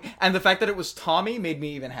him. And the fact that it was Tommy made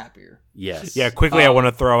me even happier. Yes. Yeah, quickly, I want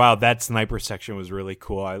to throw out that sniper section was really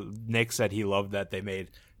cool. Nick said he loved that they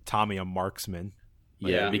made Tommy a marksman.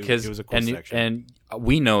 Yeah, Like, because it was a cool section. and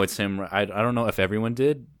we know it's him. I don't know if everyone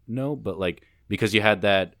did know, but like because you had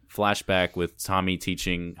that flashback with Tommy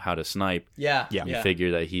teaching how to snipe, Yeah. you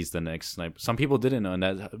figure that he's the next sniper. Some people didn't know, and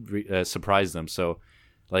that surprised them. So,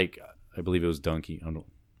 like, I believe it was Donkey. I don't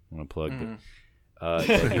want to plug,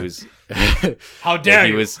 but he was. How dare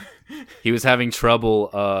you? He was having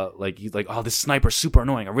trouble. Like he's like, oh, this sniper's super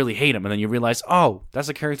annoying. I really hate him. And then you realize, oh, that's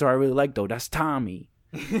a character I really like, though. That's Tommy.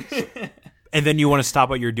 And then you want to stop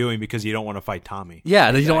what you're doing because you don't want to fight Tommy. Yeah,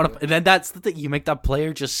 and you don't want to. And then that's the thing. You make that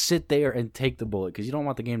player just sit there and take the bullet because you don't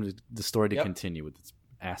want the story to continue with its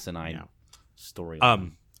asinine story. I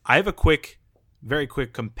have a very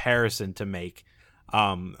quick comparison to make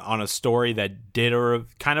on a story that did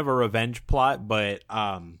kind of a revenge plot, but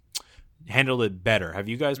handled it better. Have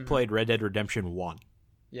you guys played Red Dead Redemption 1?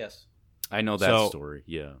 Yes. I know that story.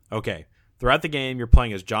 Yeah. Okay. Throughout the game, you're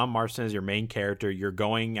playing as John Marston as your main character. You're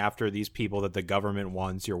going after these people that the government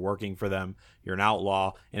wants. You're working for them. You're an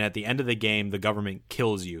outlaw. And at the end of the game, the government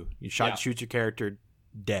kills you. You shoot your character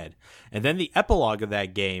dead. And then the epilogue of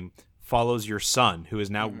that game follows your son, who is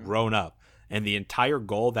now grown up. And the entire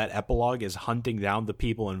goal of that epilogue is hunting down the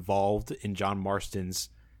people involved in John Marston's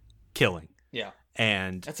killing. Yeah.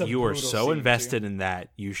 And That's a you are brutal so scene, invested too. in that.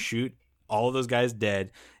 You shoot all of those guys dead,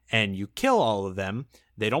 and you kill all of them.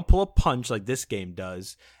 They don't pull a punch like this game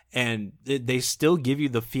does, and they still give you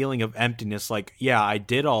the feeling of emptiness. Like, yeah, I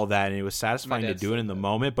did all that, and it was satisfying to do it in the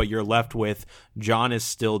moment, but you're left with John is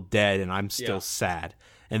still dead, and I'm still sad.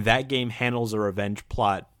 And that game handles a revenge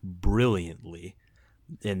plot brilliantly,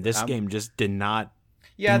 and this game just did not.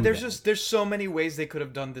 Yeah, there's so many ways they could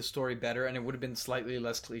have done this story better, and it would have been slightly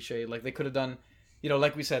less cliche. Like they could have done,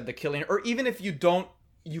 like we said, the killing, or even if you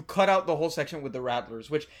cut out the whole section with the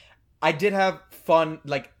Rattlers, which I did have fun.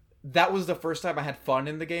 Like that was the first time I had fun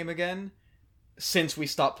in the game again since we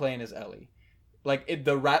stopped playing as Ellie. Like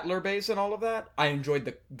the Rattler base and all of that, I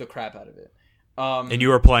enjoyed the crap out of it. And you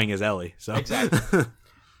were playing as Ellie, so exactly.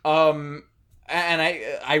 And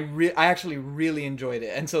I actually really enjoyed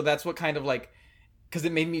it, and so that's what kind of like, because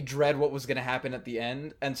it made me dread what was going to happen at the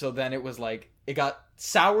end, and so then it was like it got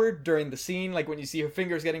soured during the scene, like when you see her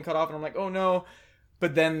fingers getting cut off, and I'm like, oh no.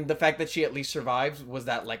 But then the fact that she at least survives was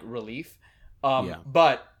that like relief.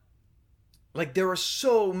 But like there were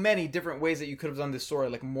so many different ways that you could have done this story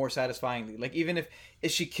like more satisfyingly. Like even if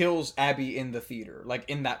she kills Abby in the theater, like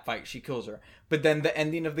in that fight, she kills her. But then the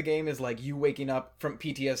ending of the game is like you waking up from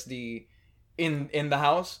PTSD in the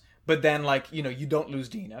house. But then like, you don't lose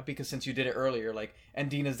Dina because since you did it earlier, like, and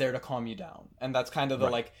Dina's there to calm you down. And that's kind of the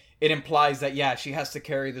like, it implies that, yeah, she has to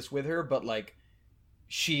carry this with her, but like,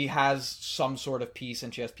 she has some sort of peace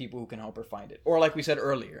and she has people who can help her find it. Or like we said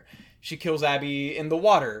earlier, she kills Abby in the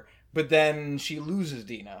water, but then she loses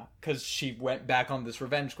Dina because she went back on this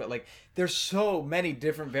revenge quest. Like, there's so many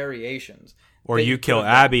different variations. Or you kill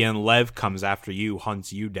Abby and Lev comes after you,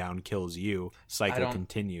 hunts you down, kills you. Cycle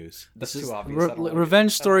continues. That's too obvious.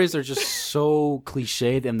 Revenge stories are just so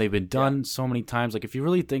cliched and they've been done so many times. Like, if you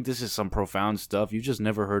really think this is some profound stuff, you've just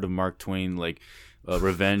never heard of Mark Twain, like,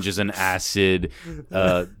 revenge is an acid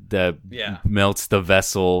that melts the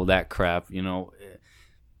vessel, that crap,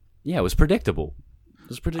 Yeah, it was predictable.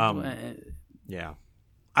 Yeah.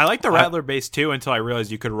 I like the Rattler base too until I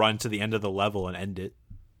realized you could run to the end of the level and end it.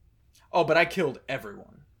 Oh, but I killed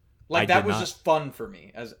everyone. Like, that was just fun for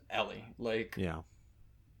me as Ellie. Like, yeah.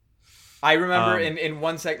 I remember in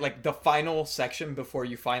one like the final section before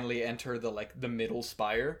you finally enter the middle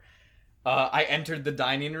spire, I entered the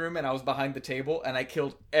dining room and I was behind the table and I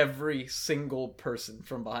killed every single person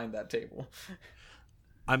from behind that table.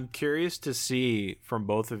 I'm curious to see from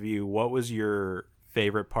both of you, what was your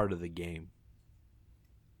favorite part of the game?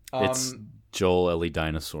 It's Joel Ellie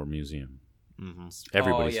Dinosaur Museum. Mm-hmm.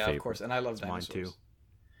 Everybody's favorite. Of course, and I love dinosaurs. Mine too.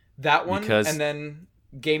 That one, and then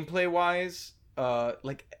gameplay wise,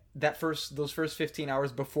 like those first 15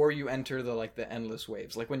 hours before you enter the endless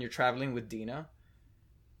waves, like when you're traveling with Dina,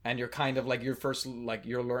 and you're kind of like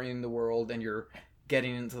you're learning the world and you're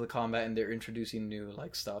getting into the combat and they're introducing new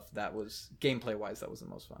stuff. That was gameplay wise, that was the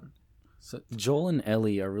most fun. So Joel and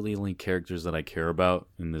Ellie are really the only characters that I care about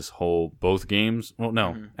in this both games. Well,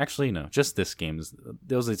 no, actually no, just this game.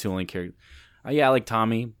 Those are the two only characters. I like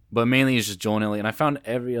Tommy, but mainly it's just Joel and Ellie. And I found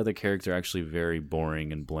every other character actually very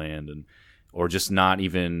boring and bland. And or just not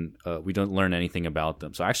even. We don't learn anything about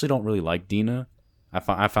them. So I actually don't really like Dina.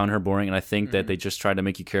 I found her boring, and I think that they just tried to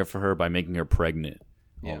make you care for her by making her pregnant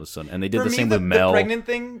all of a sudden. And they did the same with Mel. The pregnant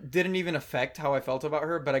thing didn't even affect how I felt about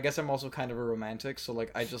her, but I guess I'm also kind of a romantic, so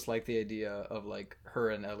like I just like the idea of like her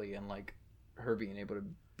and Ellie and like her being able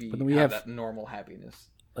to have that normal happiness.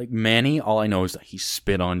 Like Manny, all I know is that he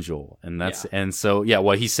spit on Joel, and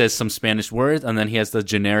he says some Spanish words, and then he has the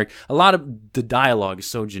generic. A lot of the dialogue is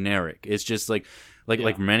so generic. It's just like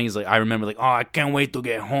Manny's like, I remember like, oh, I can't wait to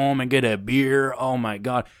get home and get a beer. Oh my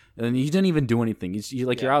god. And you didn't even do anything.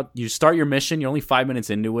 You're out. You start your mission. You're only 5 minutes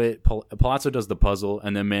into it. Palazzo does the puzzle,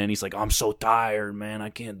 and then Manny's like, "I'm so tired, man. I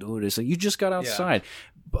can't do this." So you just got outside.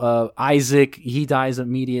 Isaac, he dies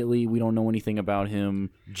immediately. We don't know anything about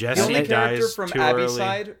him. Jesse, the only character from Abby's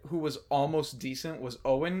side who was almost decent was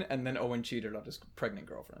Owen, and then Owen cheated on his pregnant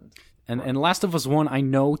girlfriend. And Last of Us 1, I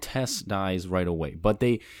know Tess dies right away, but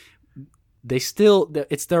they still,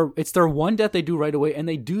 it's their one death they do right away, and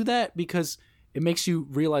they do that because it makes you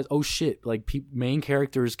realize, oh shit, like main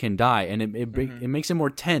characters can die, and it makes it more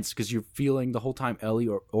tense because you're feeling the whole time Ellie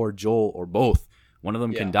or Joel or both. One of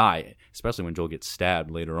them can die, especially when Joel gets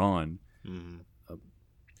stabbed later on.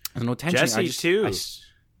 There's no tension. Jesse too.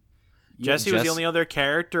 Jesse was the only other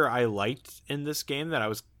character I liked in this game that I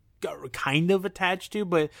was kind of attached to,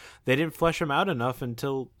 but they didn't flesh him out enough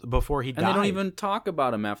until before he died. And they don't even talk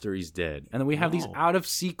about him after he's dead. And then we have these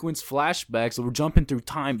out-of-sequence flashbacks that we're jumping through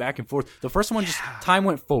time back and forth. The first one, just time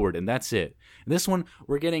went forward, and that's it. And this one,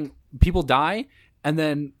 we're getting people die, and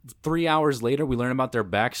then 3 hours later, we learn about their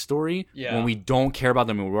backstory when we don't care about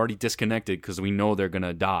them, and we're already disconnected because we know they're going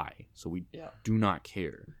to die. So we do not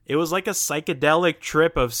care. It was like a psychedelic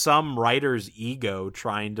trip of some writer's ego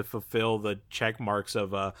trying to fulfill the check marks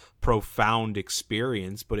of a profound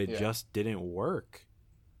experience, but it just didn't work.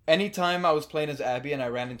 Anytime I was playing as Abby and I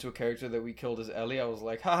ran into a character that we killed as Ellie, I was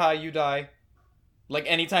like, haha, you die. Like,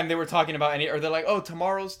 anytime they were talking about or they're like, oh,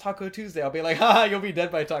 tomorrow's Taco Tuesday, I'll be like, haha, you'll be dead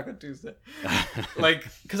by Taco Tuesday. Like,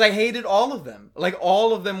 because I hated all of them. Like,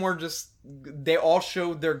 all of them were just, they all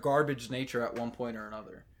showed their garbage nature at one point or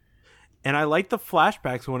another. And I liked the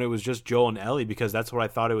flashbacks when it was just Joel and Ellie, because that's what I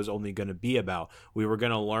thought it was only going to be about. We were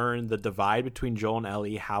going to learn the divide between Joel and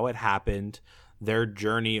Ellie, how it happened, their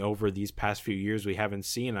journey over these past few years we haven't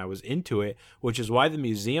seen. I was into it, which is why the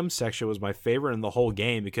museum section was my favorite in the whole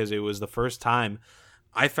game, because it was the first time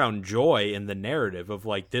I found joy in the narrative of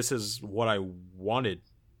like, this is what I wanted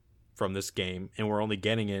from this game, and we're only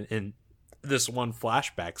getting it in this one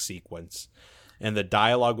flashback sequence. And the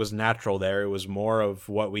dialogue was natural there. It was more of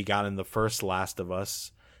what we got in the first Last of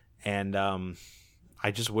Us. And I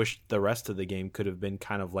just wish the rest of the game could have been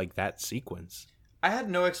kind of like that sequence. I had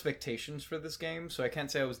no expectations for this game, so I can't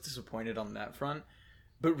say I was disappointed on that front.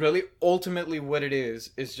 But really, ultimately what it is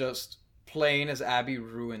just playing as Abby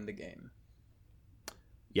ruined the game.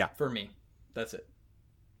 Yeah. For me. That's it.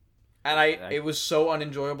 And it was so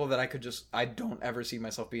unenjoyable that I don't ever see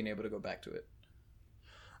myself being able to go back to it.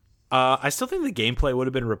 I still think the gameplay would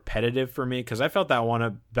have been repetitive for me, because I felt that one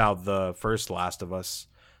about the first Last of Us.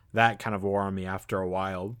 That kind of wore on me after a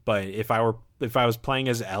while. But if I was playing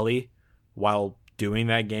as Ellie while doing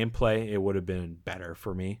that gameplay, it would have been better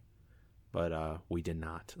for me. But we did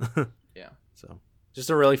not. Yeah. So just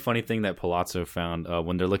a really funny thing that Palazzo found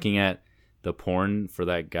when they're looking at the porn for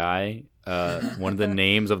that guy. One of the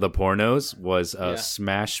names of the pornos was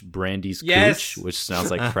Smash Brandy's Cooch, which sounds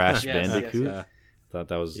like Crash Bandicoot. Yes. Thought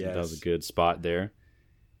that was a good spot there.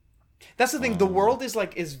 That's the thing. The world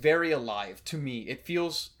is very alive to me. It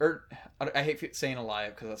feels, I hate saying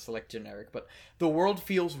alive because that's like generic, but the world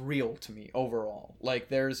feels real to me overall. Like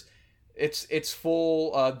it's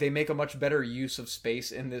full. They make a much better use of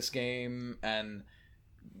space in this game, and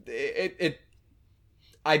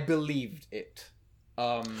I believed it.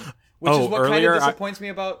 Which is what kind of disappoints me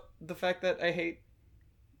about the fact that I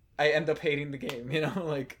end up hating the game. You know,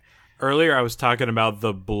 like. Earlier, I was talking about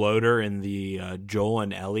the bloater in the Joel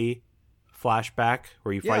and Ellie flashback,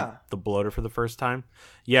 where you fight the bloater for the first time.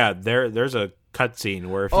 Yeah, there's a cutscene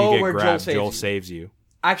where if you get grabbed, Joel saves you.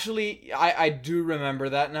 Actually, I do remember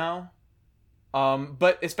that now.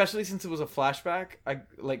 But especially since it was a flashback, I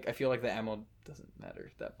feel like the ammo doesn't matter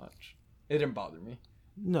that much. It didn't bother me.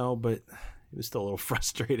 No, but it was still a little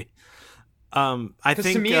frustrating. I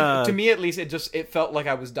think to me at least it felt like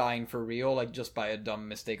I was dying for real, like just by a dumb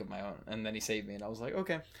mistake of my own, and then he saved me and I was like,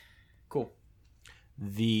 okay, cool.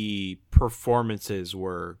 The performances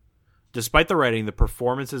were, despite the writing, the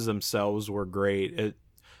performances themselves were great.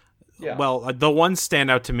 Well, the one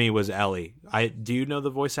standout to me was Ellie. Do you know the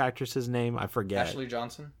voice actress's name? I forget. Ashley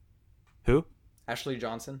Johnson. Who? Ashley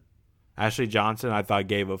Johnson. Ashley Johnson, I thought,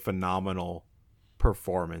 gave a phenomenal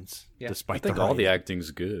performance, Yeah. despite I think the all the writing.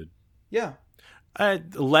 acting's good. Yeah.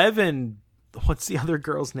 Lev and what's the other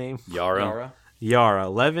girl's name? Yara. Yara.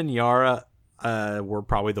 Lev and Yara were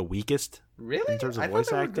probably the weakest. Really? In terms of I voice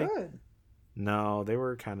thought they acting? were good. No, they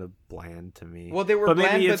were kind of bland to me. Well, they were but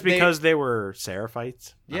bland, maybe it's but they- because they were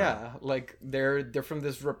Seraphites. I don't know. Yeah, like they're from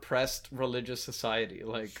this repressed religious society.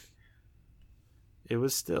 Like It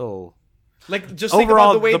was still just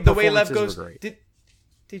Overall, think about the way Lev performances goes. were great.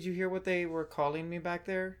 Did you hear what they were calling me back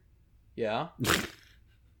there? Yeah.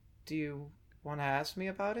 Do you want to ask me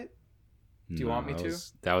about it? Do you want me to?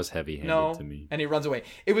 That was heavy-handed No. to me. And he runs away.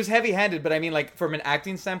 It was heavy-handed, but I mean, like from an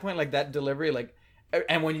acting standpoint, like that delivery, like,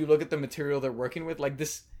 and when you look at the material they're working with, like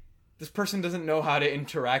this person doesn't know how to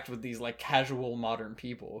interact with these like casual modern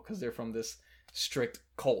people because they're from this strict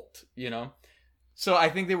cult, you know. So I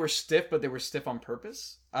think they were stiff, but they were stiff on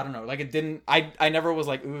purpose. I don't know. Like it didn't. I never was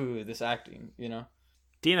like, ooh, this acting, you know.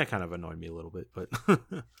 Dina kind of annoyed me a little bit, but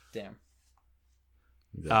Damn.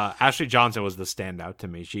 Ashley Johnson was the standout to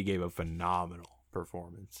me. She gave a phenomenal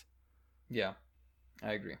performance. Yeah,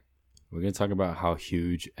 I agree. We're gonna talk about how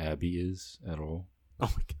huge Abby is at all.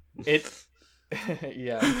 Oh my god, It.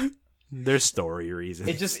 Yeah. there's story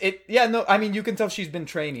reasons. Yeah, no, I mean, you can tell she's been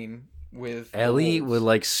training with Ellie the would wolves.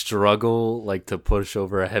 like struggle like to push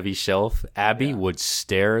over a heavy shelf. Abby Yeah. would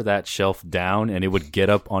stare that shelf down and it would get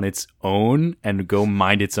up on its own and go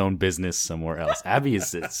mind its own business somewhere else. Abby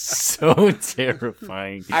is so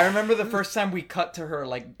terrifying. I remember the first time we cut to her,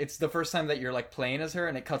 like, it's the first time that you're, like, playing as her,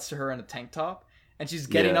 and it cuts to her in a tank top, and she's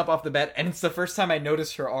getting Yeah. up off the bed, and it's the first time I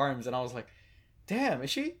noticed her arms, and I was like, damn, is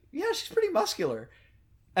she? Yeah, she's pretty muscular.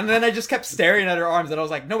 And then I just kept staring at her arms, and I was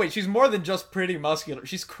like, no, wait, she's more than just pretty muscular.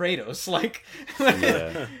 She's Kratos, like...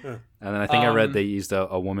 Yeah. And then I think I read Um, they used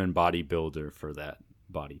a woman bodybuilder for that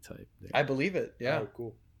body type. I believe it, yeah. Oh,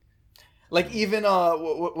 cool. Like, even,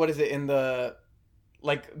 what is it, in the...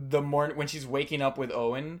 Like, the morning, when she's waking up with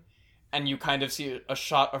Owen, and you kind of see a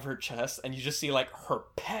shot of her chest, and you just see, like, her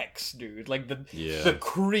pecs, dude. Like, the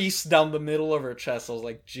crease down the middle of her chest. I was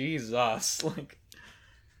like, Jesus. Like,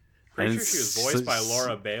 Pretty And sure she was s- voiced by s-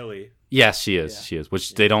 Laura Bailey. Yes, she is. Yeah. She is.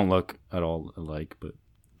 Which they don't look at all alike, but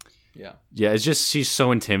yeah. yeah, it's just she's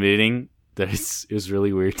so intimidating that it was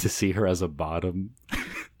really weird to see her as a bottom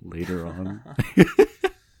later on.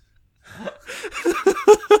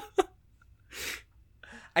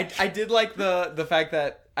 I did like the fact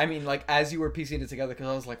that, I mean, like, as you were piecing it together, because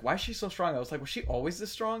I was like, why is she so strong? I was like, was she always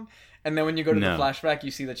this strong? And then when you go to No. the flashback,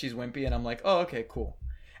 you see that she's wimpy, and I'm like, oh, okay, cool.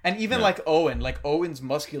 And even No. like Owen's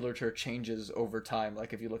musculature changes over time,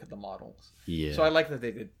 like if you look at the models. Yeah. So I like that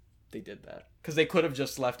they did that, because they could have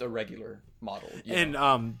just left a regular model. You And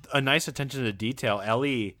know? a nice attention to detail.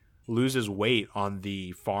 Ellie loses weight on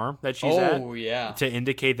the farm that she's at yeah. to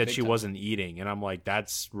indicate that Big she time. wasn't eating, and I'm like,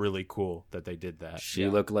 that's really cool that they did that. She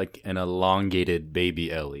looked like an elongated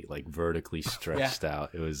baby Ellie, like vertically stretched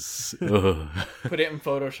out. It was, ugh. Put it in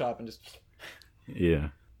Photoshop and just... Yeah.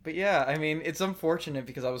 But yeah, I mean, it's unfortunate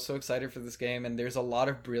because I was so excited for this game, and there's a lot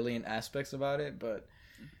of brilliant aspects about it, but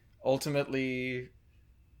ultimately,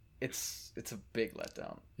 it's a big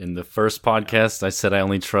letdown. In the first podcast, I said I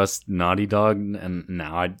only trust Naughty Dog, and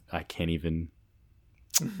now I can't even.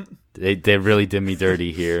 They really did me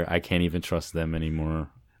dirty here. I can't even trust them anymore.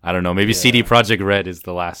 I don't know. Maybe CD Projekt Red is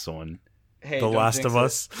the last one. Hey, The don't Last jinx of it.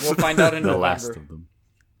 Us. We'll find out in The November. last of them.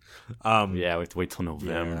 Yeah, we have to wait till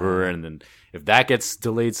November, Yeah. and then if that gets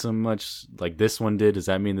delayed so much, like this one did, does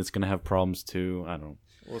that mean it's gonna have problems too? I don't.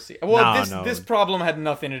 We'll see. Well, No. this problem had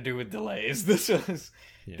nothing to do with delays. This was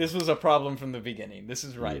Yeah. this was a problem from the beginning. This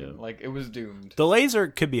is right. Yeah. Like, it was doomed. Delays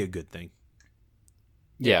could be a good thing.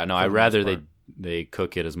 Yeah, no, for I'd the most rather part. they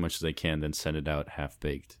cook it as much as they can than send it out half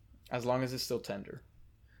baked. As long as it's still tender.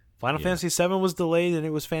 Final Yeah. Fantasy VII was delayed and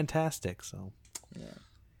it was fantastic. So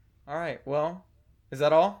All right. Well, is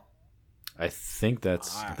that all? I think I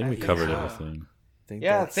think we Yeah. covered everything.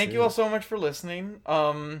 Yeah, thank you all so much for listening.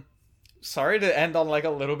 Sorry to end on like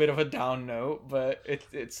a little bit of a down note, but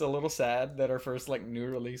it's a little sad that our first like new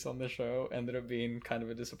release on the show ended up being kind of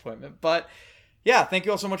a disappointment. But yeah, thank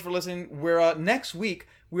you all so much for listening. We're next week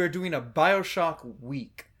we are doing a BioShock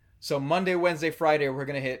week. So Monday, Wednesday, Friday we're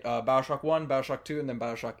gonna hit BioShock 1, BioShock 2, and then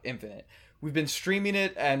BioShock Infinite. We've been streaming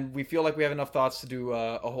it, and we feel like we have enough thoughts to do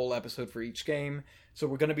a whole episode for each game. So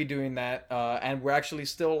we're going to be doing that, and we're actually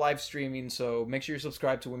still live streaming, so make sure you're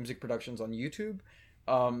subscribed to Whimsic Productions on YouTube,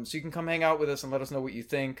 so you can come hang out with us and let us know what you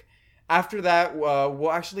think. After that,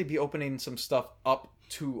 we'll actually be opening some stuff up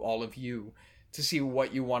to all of you to see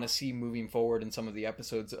what you want to see moving forward in some of the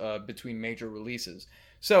episodes between major releases.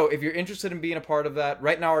 So if you're interested in being a part of that,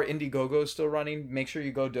 right now our Indiegogo is still running. Make sure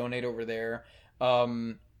you go donate over there.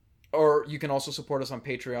 Or you can also support us on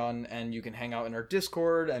Patreon, and you can hang out in our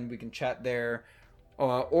Discord, and we can chat there.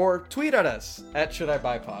 Or tweet at us at Should I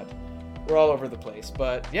Buy Pod. We're all over the place.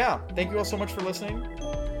 But yeah, thank you all so much for listening.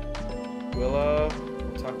 We'll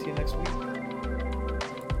talk to you next week.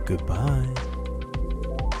 Goodbye.